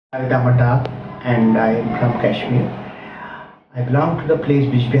Damata and I am from Kashmir. I belong to the place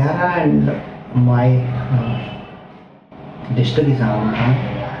Bijbihara and my district is Anandnagar.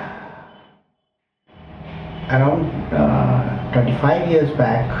 Around 25 years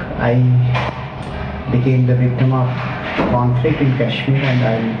back, I became the victim of conflict in Kashmir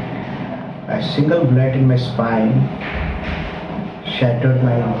and a single bullet in my spine shattered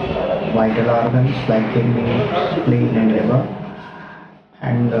my vital organs like kidney, spleen and liver,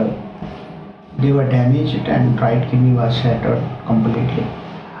 and they were damaged and right kidney was shattered completely.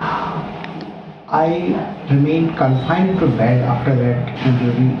 I remained confined to bed after that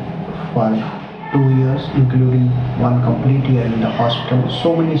injury for 2 years, including one complete year in the hospital.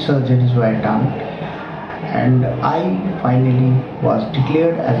 So many surgeries were done, and I finally was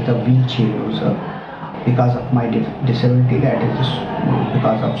declared as the wheelchair user because of my disability, that is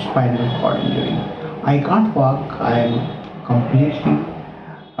because of spinal cord injury. I can't walk. I am completely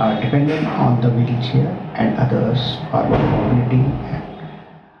dependent on the wheelchair and others for my mobility.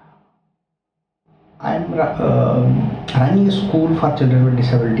 I am running a school for children with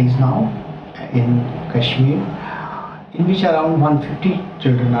disabilities now in Kashmir, in which around 150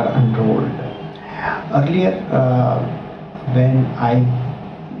 children are enrolled. Earlier, when I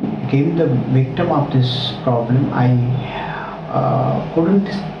became the victim of this problem, I couldn't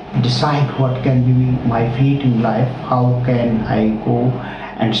decide what can be my fate in life, how can I go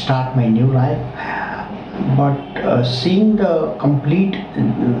and start my new life. But seeing the complete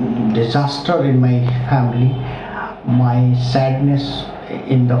disaster in my family, my sadness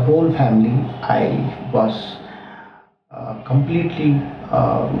in the whole family, I was completely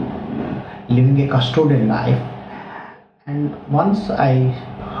living a custodial life. And once I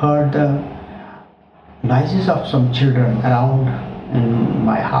heard the noises of some children around in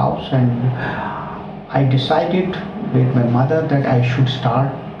my house, and I decided with my mother that I should start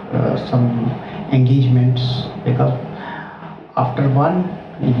some engagements, because after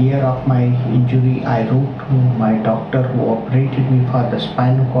 1 year of my injury I wrote to my doctor who operated me for the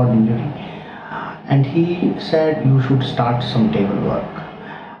spinal cord injury, and he said you should start some table work.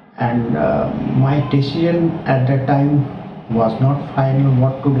 And my decision at that time was not final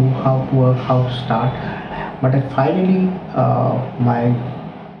what to do, how to work, how to start, but finally my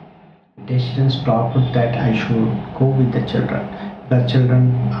decision stopped that I should go with the children. The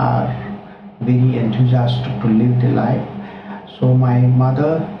children are very enthusiastic to live their life. So my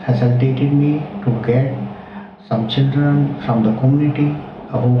mother facilitated me to get some children from the community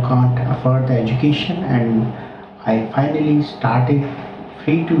who can't afford the education, and I finally started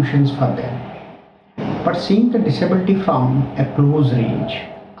free tuitions for them. But seeing the disability from a close range,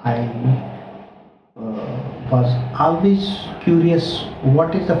 I was always curious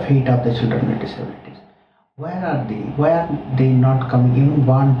what is the fate of the children with disabilities. Where are they? Why are they not coming? Even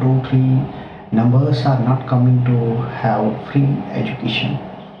 1, 2, 3 numbers are not coming to have free education.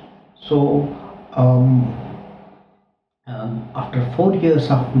 So after 4 years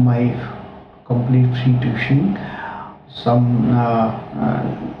of my complete free tuition, some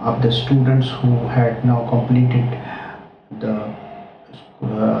of the students who had now completed the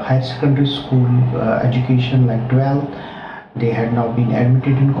higher secondary school education like 12th, they had now been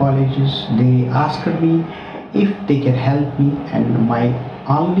admitted in colleges. They asked me if they can help me, and my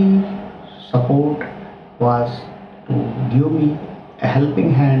only support was to give me a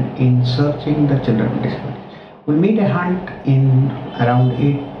helping hand in searching the children with disabilities. We made a hunt in around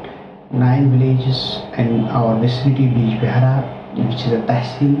 8-9 villages in our vicinity, Bijbihara, which is a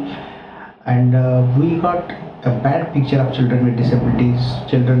tehsil, and we got a bad picture of children with disabilities,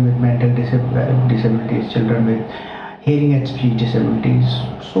 children with mental disabilities, children with hearing and speech disabilities.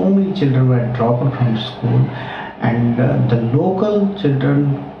 So many children were dropped from school, and the local children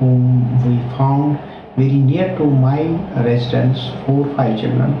whom we found very near to my residence, 4-5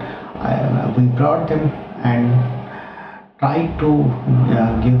 children, we brought them and tried to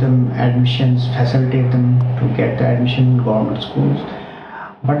give them admissions, facilitate them to get the admission in government schools.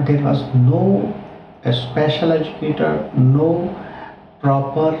 But there was no special educator, no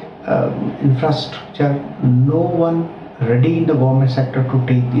proper infrastructure, no one ready in the government sector to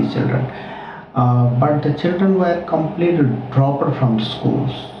take these children. But the children were completely dropped from the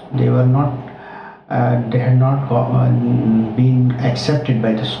schools. They were not, they had not been accepted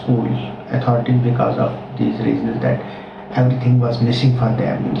by the school authorities because of these reasons, that everything was missing for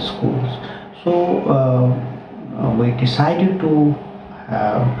them in the schools. So we decided to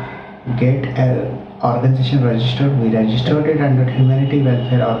get an organization registered. We registered it under Humanity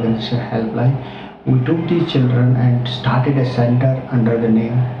Welfare Organization Helpline. We took these children and started a center under the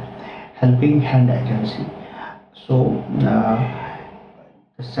name Helping Hand Agency. So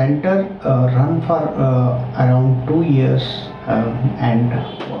The center run for around 2 years, and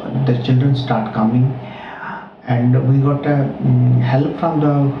the children start coming, and we got help from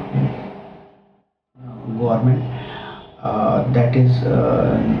the government, that is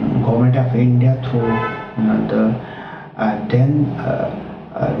government of India through the then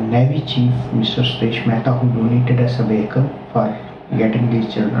Navy Chief Mr. Suresh Mehta, who donated us a vehicle for getting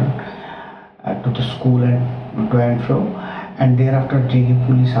these children to the school and to and fro. And thereafter, JK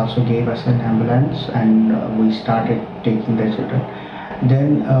Police also gave us an ambulance, and we started taking the children.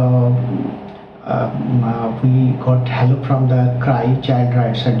 Then we got help from the CRY, Child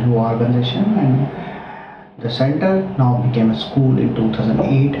Rights and Law Organization, and the center now became a school in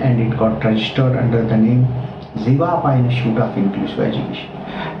 2008, and it got registered under the name Zivapa Institute of Inclusive Education.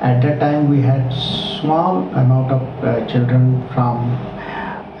 At that time, we had small amount of children from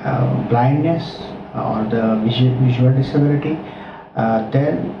blindness or the visual disability.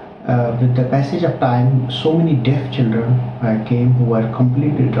 Then with the passage of time, so many deaf children came who were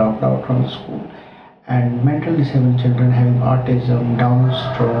completely dropped out from the school, and mental disabled children having autism, Down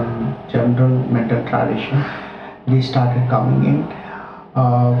syndrome, general mental retardation, they started coming in.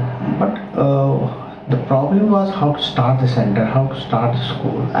 But the problem was how to start the center, how to start the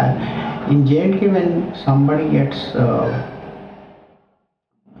school. In J&K, when somebody gets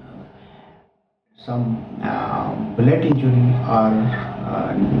some bullet injury or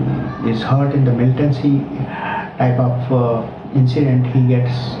is hurt in the militancy type of incident, he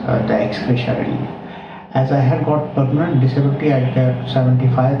gets the ex-gratia relief. As I had got permanent disability, I got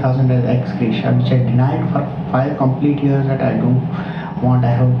 75,000 as ex-gratia, which I denied for 5 complete years, that I don't want.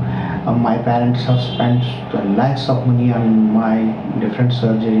 I have my parents have spent lakhs of money on my different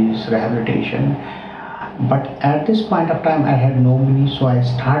surgeries, rehabilitation. But at this point of time, I had no money, so I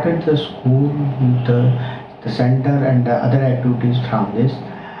started the school, the center, and the other activities from this.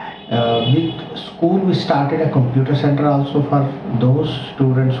 With school, we started a computer center also for those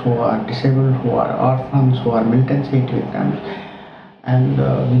students who are disabled, who are orphans, who are militancy victims. And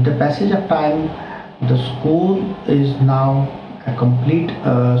with the passage of time, the school is now a complete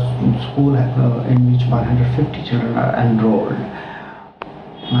school in which 150 children are enrolled.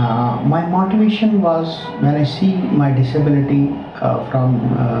 My motivation was when I see my disability from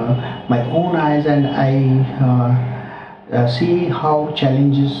my own eyes, and I see how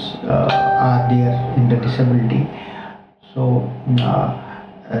challenges are there in the disability. So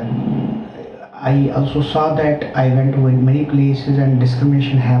I also saw that I went to many places and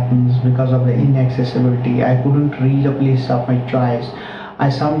discrimination happens because of the inaccessibility. I couldn't reach a place of my choice. I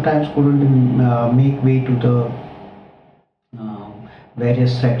sometimes couldn't make way to the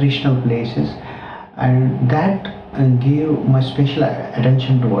various recreational places, and that gave my special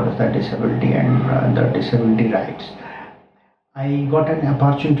attention towards the disability and the disability rights. I got an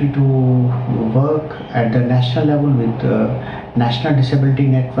opportunity to work at the national level with the National Disability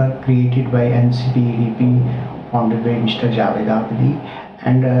Network created by NCPEDP, founded by Mr. Javed Abdi.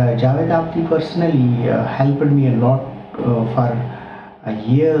 And Javed Abdi personally helped me a lot for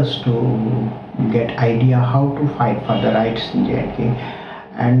years to get idea how to fight for the rights in J&K.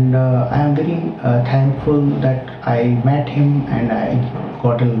 And I am very thankful that I met him and I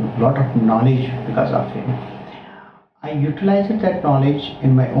got a lot of knowledge because of him. I utilized that knowledge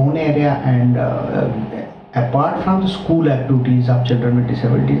in my own area, and apart from the school activities of children with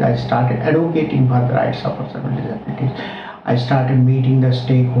disabilities, I started advocating for the rights of persons with disabilities. I started meeting the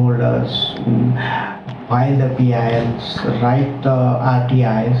stakeholders, file the PILs, write the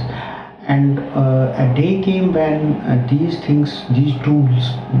RTIs, and a day came when these tools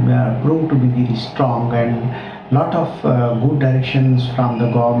proved to be very strong, and lot of good directions from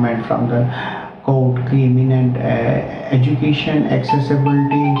the government, from the code came in, and education,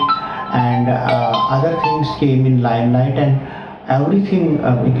 accessibility, and other things came in limelight, and everything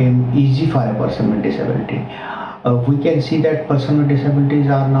became easy for a person with disability. We can see that persons with disabilities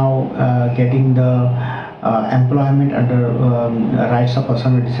are now getting the employment under Rights of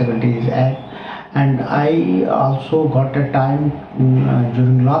Persons with Disabilities Act, and I also got a time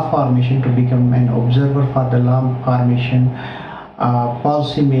during law formation to become an observer for the law formation,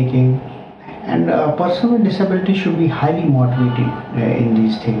 policy making. And a person with disability should be highly motivated in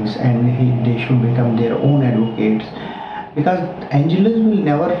these things, and they should become their own advocates, because angels will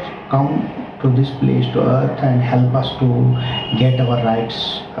never come to this place, to earth, and help us to get our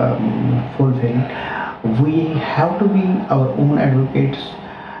rights fulfilled. We have to be our own advocates,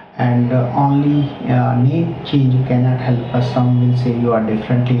 and only name change cannot help us. Some will say you are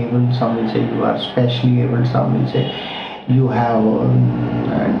differently able, some will say you are specially able, some will say you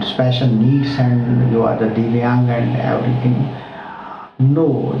have special needs and you are the Divyang and everything.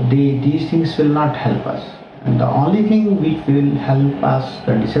 No, these things will not help us. And the only thing which will help us,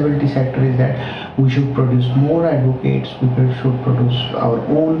 the disability sector, is that we should produce more advocates, should produce our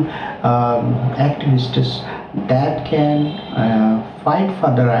own activists that can fight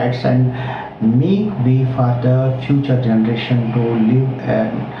for the rights and make way for the future generation to live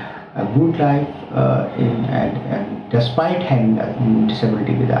a good life and despite having a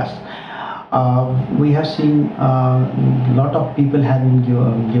disability with us. We have seen a lot of people having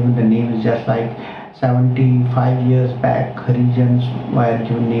given the names, just like 75 years back Harijans were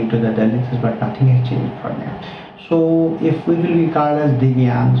given name to the Dalits, but nothing has changed for them. So if we will be called as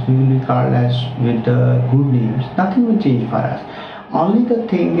Divyangs, we will be called as with the good names, nothing will change for us. Only the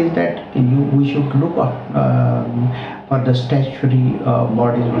thing is that we should look for the statutory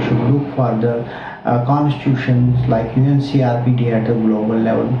bodies, we should look for the constitutions like UNCRPD at the global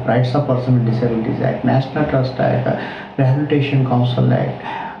level, Rights of Persons with Disabilities Act, National Trust Act, Rehabilitation Council Act.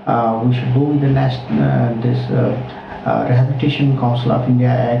 We should go with the Rehabilitation Council of India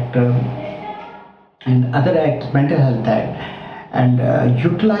Act and other acts, Mental Health Act, and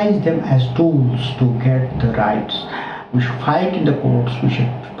utilize them as tools to get the rights. We should fight in the courts, we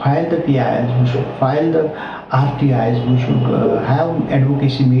should file the PIs, we should file the RTIs, we should have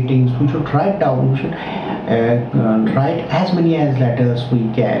advocacy meetings, we should write down, we should write as many as letters we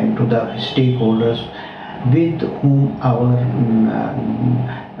can to the stakeholders with whom our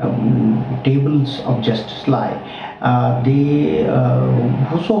tables of justice lie.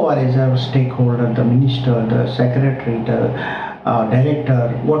 Whosoever is our stakeholder, the minister, the secretary, the director,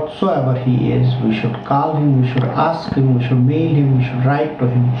 whatsoever he is, we should call him, we should ask him, we should mail him, we should write to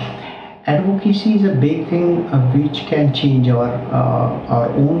him. Advocacy is a big thing which can change our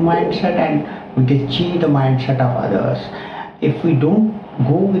own mindset, and we can change the mindset of others. If we don't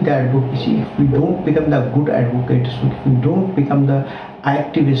go with the advocacy, if we don't become the good advocates, if we don't become the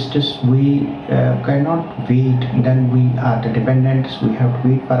activists, we cannot wait, then we are the dependents, we have to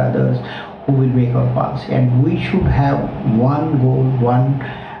wait for others who will make our policy. And we should have one goal, one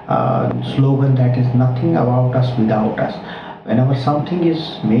slogan, that is nothing about us without us. Whenever something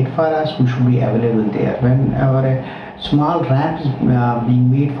is made for us, we should be available there. Whenever a small ramp is being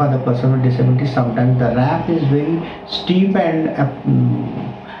made for the person with disability, sometimes the ramp is very steep and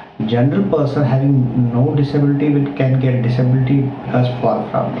a general person having no disability can get disability because fall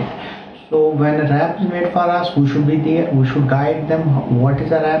from it. So when a ramp is made for us, we should be there, we should guide them what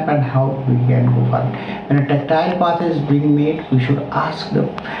is a ramp and how we can go for it. When a tactile path is being made, we should ask the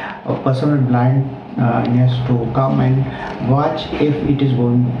person with blindness to come and watch if it is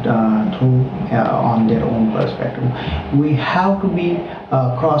going through on their own perspective. We have to be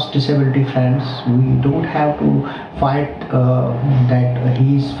cross disability friends. We don't have to fight that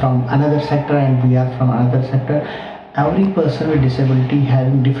he is from another sector and we are from another sector. Every person with disability,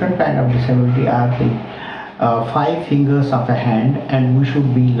 having different kind of disability, are the 5 fingers of a hand, and we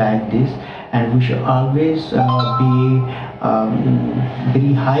should be like this, and we should always be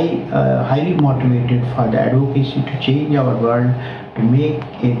very highly motivated for the advocacy to change our world, to make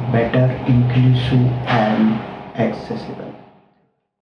it better, inclusive and accessible.